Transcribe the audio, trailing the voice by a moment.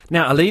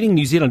Now, a leading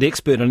New Zealand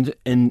expert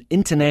in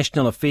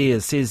international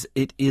affairs says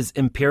it is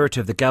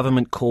imperative the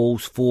government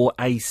calls for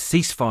a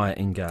ceasefire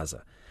in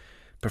Gaza.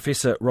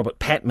 Professor Robert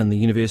Patman, the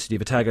University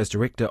of Otago's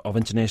Director of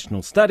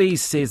International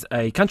Studies, says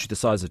a country the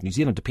size of New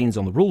Zealand depends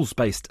on the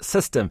rules-based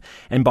system,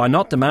 and by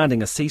not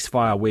demanding a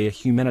ceasefire where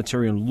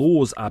humanitarian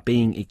laws are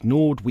being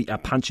ignored, we are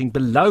punching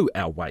below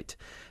our weight.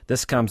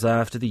 This comes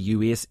after the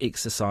US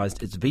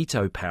exercised its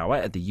veto power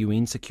at the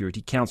UN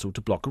Security Council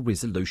to block a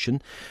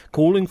resolution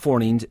calling for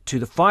an end to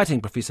the fighting.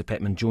 Professor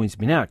Patman joins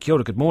me now. Kia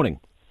ora, good morning.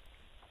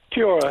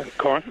 Kia ora,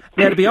 Corin.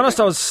 Now, to be honest,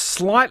 I was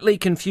slightly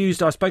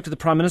confused. I spoke to the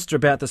Prime Minister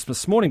about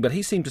this morning, but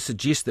he seemed to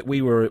suggest that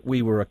we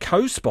were a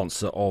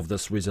co-sponsor of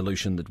this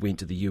resolution that went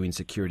to the UN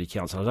Security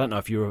Council. I don't know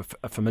if you're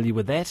familiar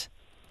with that.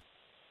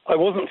 I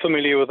wasn't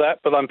familiar with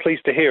that, but I'm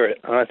pleased to hear it,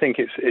 and I think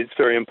it's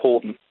very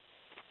important.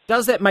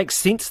 Does that make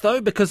sense,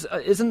 though? Because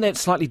isn't that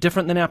slightly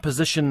different than our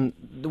position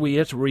that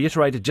we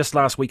reiterated just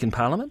last week in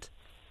Parliament?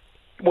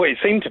 Well, it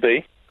seemed to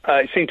be.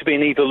 It seemed to be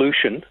an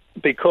evolution,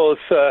 because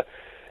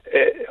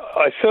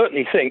I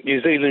certainly think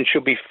New Zealand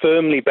should be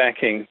firmly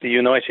backing the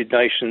United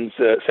Nations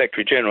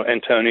Secretary-General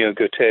Antonio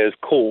Guterres'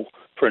 call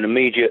for an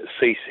immediate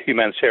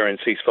humanitarian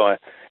ceasefire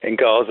in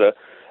Gaza.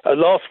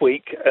 Last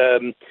week,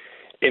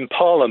 in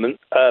Parliament,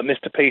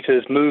 Mr.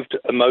 Peters moved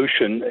a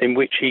motion in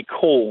which he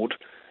called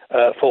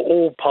for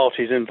all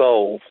parties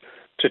involved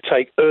to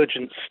take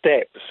urgent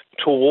steps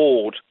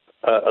toward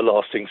a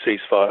lasting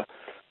ceasefire.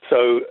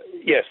 So,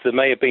 yes, there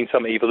may have been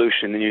some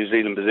evolution in the New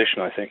Zealand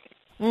position, I think.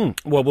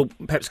 Well, we'll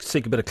perhaps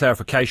seek a bit of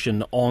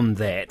clarification on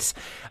that.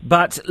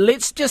 But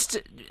let's just,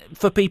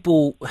 for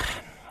people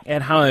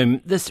at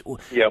home,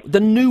 the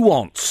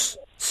nuance.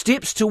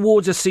 Steps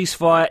towards a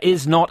ceasefire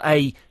is not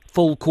a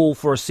full call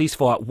for a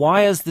ceasefire.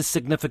 Why is the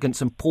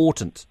significance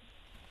important?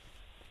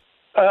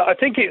 I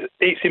think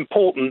it's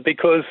important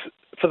because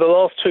for the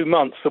last 2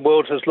 months, the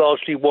world has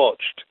largely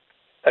watched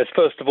as,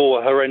 first of all,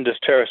 a horrendous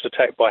terrorist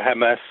attack by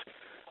Hamas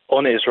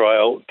on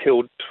Israel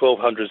killed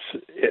 1,200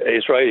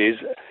 Israelis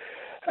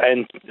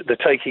and the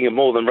taking of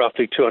more than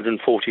roughly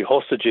 240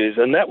 hostages.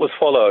 And that was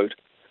followed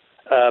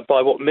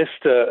by what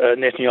Mr.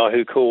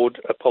 Netanyahu called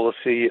a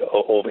policy,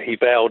 or he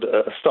vowed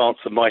a stance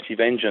of mighty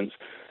vengeance.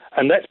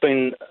 And that's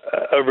been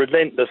a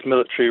relentless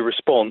military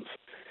response.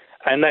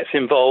 And that's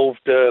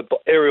involved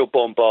aerial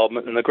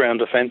bombardment and the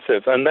ground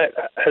offensive. And that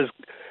has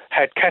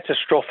had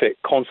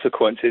catastrophic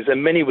consequences.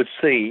 And many would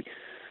see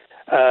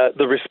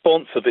the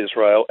response of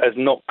Israel as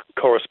not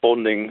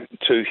corresponding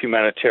to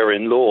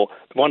humanitarian law.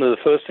 One of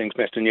the first things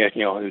Mr.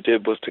 Netanyahu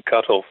did was to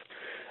cut off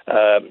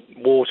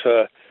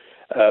water,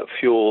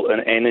 fuel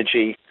and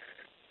energy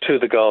to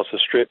the Gaza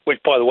Strip, which,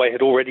 by the way,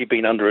 had already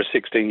been under a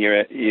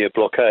 16-year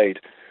blockade.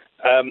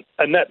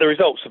 And that the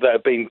results of that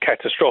have been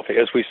catastrophic.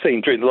 As we've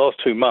seen during the last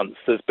 2 months,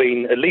 there's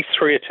been at least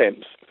 3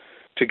 attempts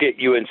to get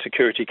UN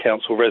Security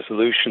Council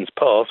resolutions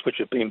passed, which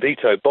have been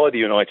vetoed by the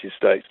United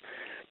States,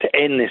 to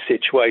end this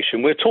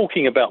situation. We're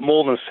talking about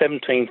more than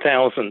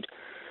 17,000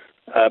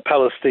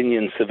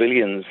 Palestinian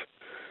civilians,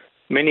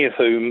 many of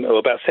whom, or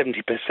about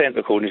 70%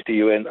 according to the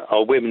UN,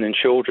 are women and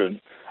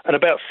children, and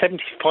about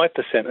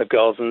 75% of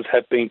Gazans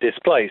have been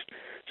displaced.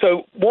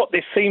 So what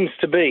this seems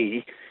to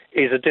be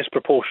is a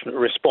disproportionate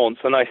response.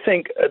 And I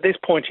think at this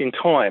point in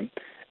time,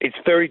 it's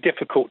very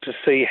difficult to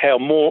see how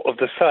more of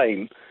the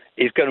same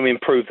is going to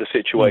improve the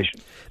situation.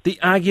 The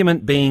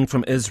argument being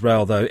from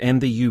Israel, though,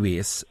 and the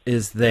US,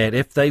 is that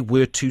if they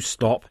were to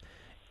stop,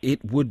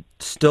 it would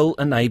still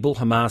enable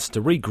Hamas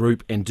to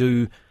regroup and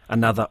do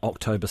another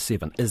October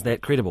 7. Is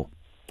that credible?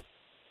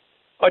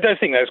 I don't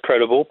think that's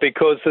credible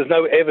because there's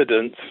no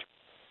evidence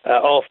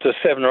after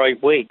 7 or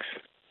 8 weeks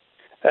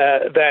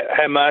that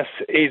Hamas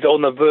is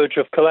on the verge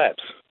of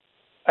collapse.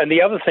 And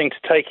the other thing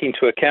to take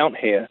into account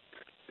here,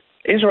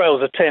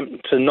 Israel's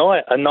attempt to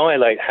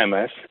annihilate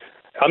Hamas,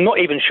 I'm not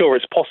even sure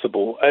it's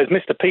possible. As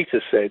Mr.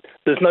 Peters said,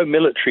 there's no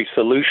military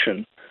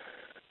solution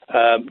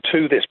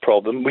to this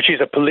problem, which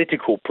is a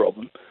political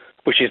problem,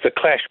 which is the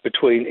clash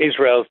between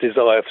Israel's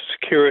desire for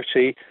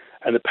security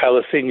and the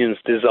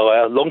Palestinians'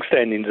 desire,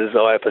 long-standing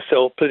desire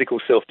for political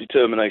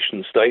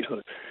self-determination and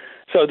statehood.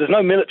 So there's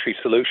no military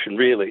solution,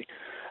 really.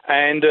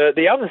 And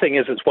the other thing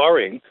is that's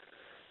worrying,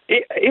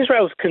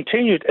 Israel's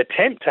continued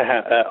attempt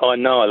to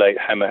annihilate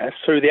Hamas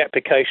through the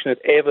application of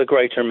ever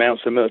greater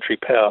amounts of military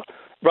power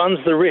runs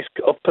the risk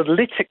of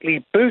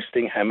politically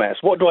boosting Hamas.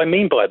 What do I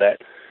mean by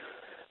that?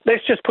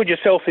 Let's just put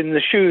yourself in the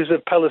shoes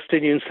of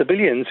Palestinian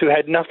civilians who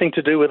had nothing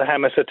to do with the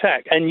Hamas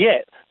attack, and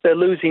yet they're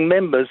losing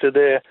members of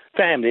their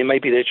family,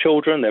 maybe their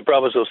children, their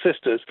brothers or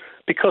sisters,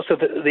 because of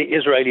the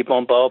Israeli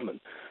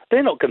bombardment.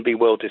 They're not going to be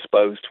well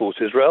disposed towards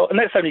Israel, and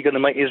that's only going to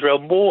make Israel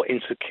more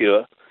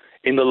insecure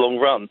in the long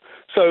run.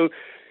 So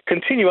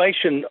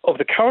continuation of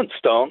the current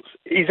stance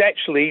is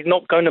actually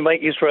not going to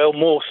make Israel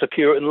more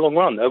secure in the long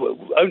run.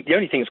 The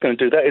only thing that's going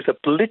to do that is a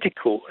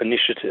political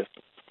initiative.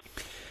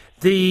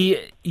 The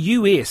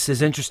US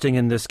is interesting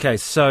in this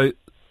case. So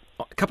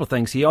a couple of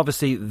things here.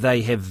 Obviously,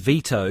 they have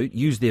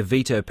used their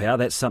veto power.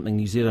 That's something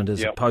New Zealand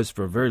has opposed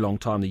for a very long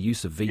time, the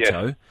use of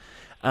veto.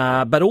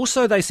 Yeah. But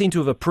also they seem to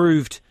have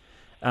approved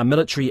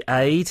military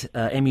aid,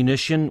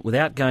 ammunition,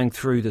 without going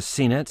through the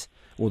Senate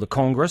or the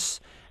Congress.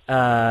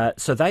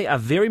 So they are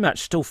very much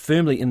still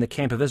firmly in the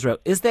camp of Israel.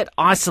 Is that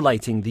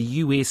isolating the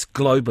US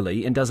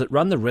globally, and does it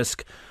run the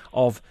risk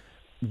of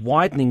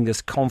widening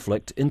this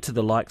conflict into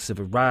the likes of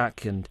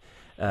Iraq and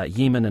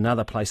Yemen and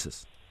other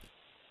places?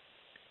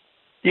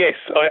 Yes,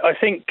 I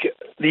think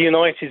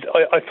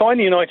I find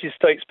the United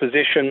States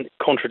position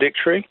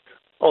contradictory.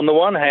 On the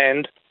one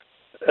hand,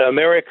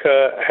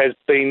 America has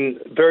been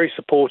very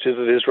supportive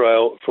of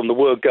Israel from the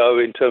word go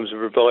in terms of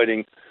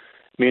providing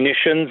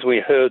munitions. We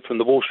heard from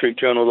the Wall Street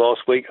Journal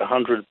last week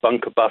 100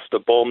 bunker buster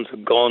bombs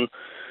have gone,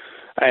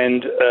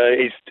 and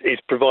is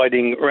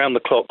providing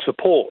round-the-clock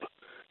support.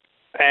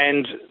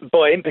 And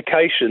by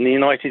implication, the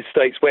United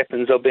States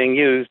weapons are being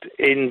used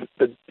in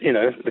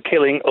the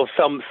killing of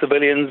some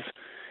civilians,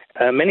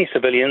 many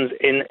civilians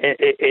in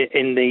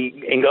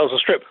Gaza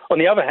Strip. On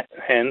the other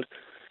hand,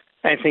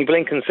 Anthony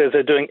Blinken says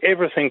they're doing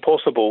everything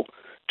possible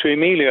to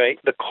ameliorate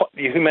the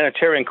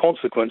humanitarian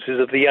consequences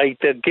of the aid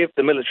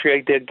the military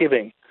aid they're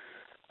giving.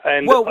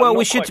 And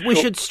we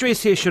should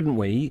stress here, shouldn't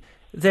we,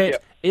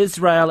 that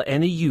Israel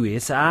and the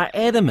US are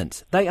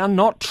adamant. They are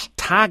not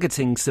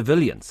targeting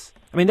civilians.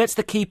 I mean, that's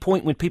the key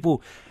point when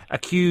people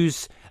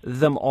accuse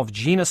them of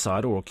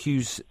genocide or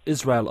accuse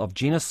Israel of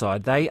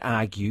genocide. They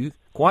argue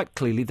quite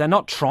clearly they're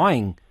not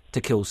trying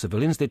to kill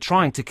civilians, they're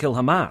trying to kill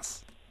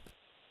Hamas.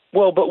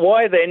 Well, but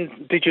why then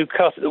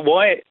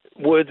why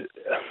would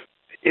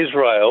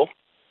Israel,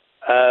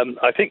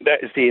 I think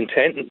that is the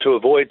intent, to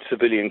avoid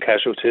civilian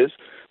casualties,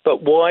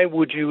 but why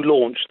would you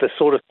launch the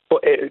sort of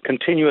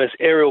continuous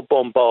aerial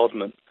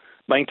bombardment,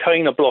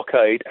 maintain a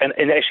blockade, and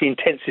actually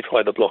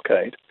intensify the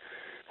blockade?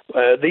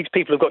 These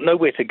people have got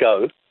nowhere to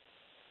go,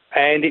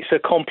 and it's a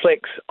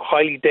complex,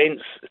 highly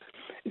dense.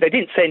 They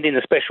didn't send in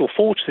a special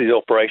forces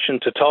operation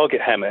to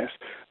target Hamas.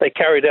 They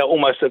carried out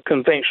almost a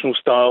conventional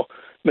style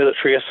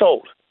military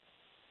assault.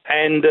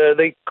 And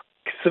the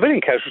civilian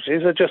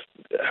casualties are just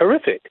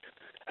horrific.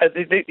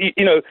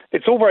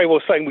 It's all very well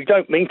saying we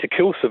don't mean to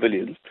kill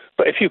civilians,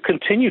 but if you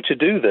continue to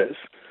do this,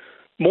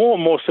 more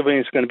and more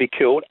civilians are going to be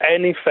killed,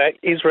 and in fact,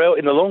 Israel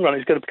in the long run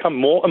is going to become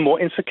more and more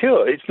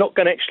insecure. It's not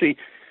going to actually,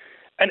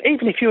 and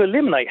even if you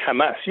eliminate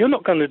Hamas, you're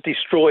not going to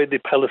destroy the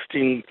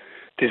Palestinian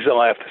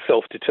desire for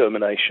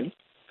self-determination.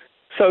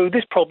 So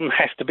this problem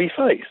has to be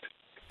faced.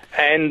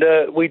 And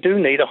we do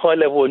need a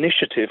high-level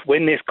initiative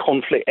when this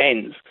conflict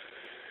ends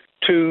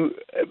to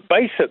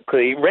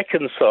basically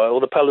reconcile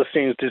the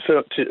Palestinians'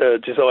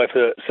 desire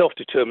for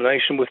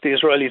self-determination with the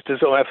Israelis'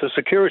 desire for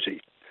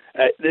security.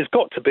 There's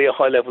got to be a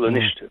high-level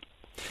initiative.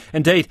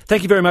 Indeed.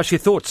 Thank you very much for your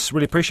thoughts.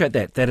 Really appreciate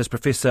that. That is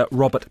Professor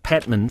Robert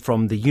Patman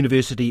from the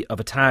University of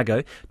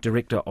Otago,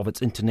 Director of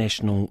its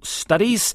International Studies.